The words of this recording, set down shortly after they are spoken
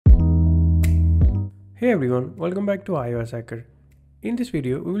Hey everyone, welcome back to iOS Hacker. In this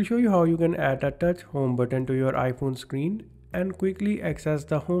video, we will show you how you can add a touch home button to your iPhone screen and quickly access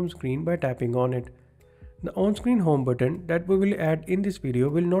the home screen by tapping on it. The on-screen home button that we will add in this video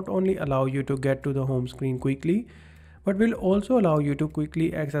will not only allow you to get to the home screen quickly, but will also allow you to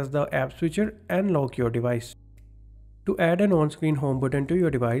quickly access the app switcher and lock your device. To add an on-screen home button to your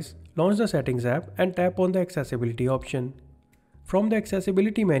device, launch the Settings app and tap on the Accessibility option. From the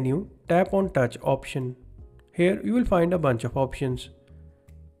Accessibility menu, tap on Touch option. Here you will find a bunch of options.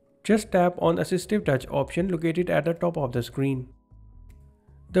 Just tap on Assistive Touch option located at the top of the screen.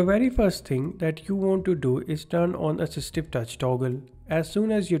 The very first thing that you want to do is turn on Assistive Touch toggle. As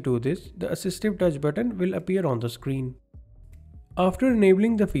soon as you do this, the Assistive Touch button will appear on the screen. After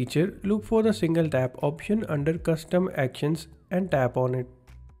enabling the feature, look for the single tap option under Custom Actions and tap on it.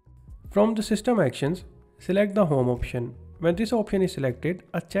 From the System Actions, select the Home option. When this option is selected,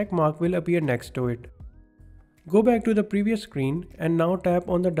 a check mark will appear next to it. Go back to the previous screen and now tap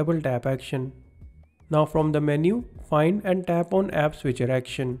on the double tap action. Now from the menu, find and tap on App Switcher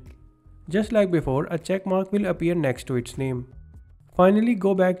action. Just like before, a check mark will appear next to its name. Finally,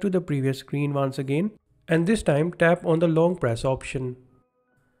 go back to the previous screen once again and this time tap on the long press option.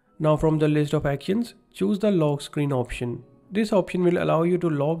 Now from the list of actions, choose the lock screen option. This option will allow you to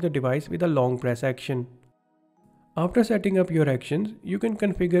lock the device with a long press action. After setting up your actions, you can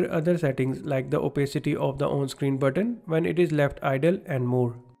configure other settings like the opacity of the on-screen button when it is left idle and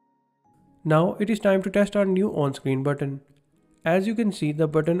more. Now it is time to test our new on-screen button. As you can see, the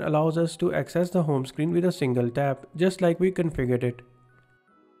button allows us to access the home screen with a single tap, just like we configured it.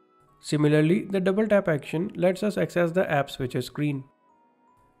 Similarly, the double tap action lets us access the app switcher screen.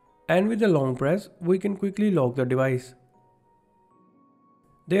 And with the long press, we can quickly lock the device.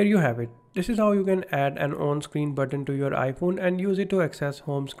 There you have it. This is how you can add an on-screen button to your iPhone and use it to access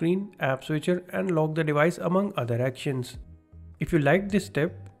home screen, app switcher and lock the device among other actions. If you liked this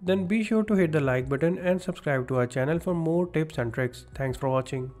tip, then be sure to hit the like button and subscribe to our channel for more tips and tricks. Thanks for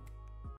watching.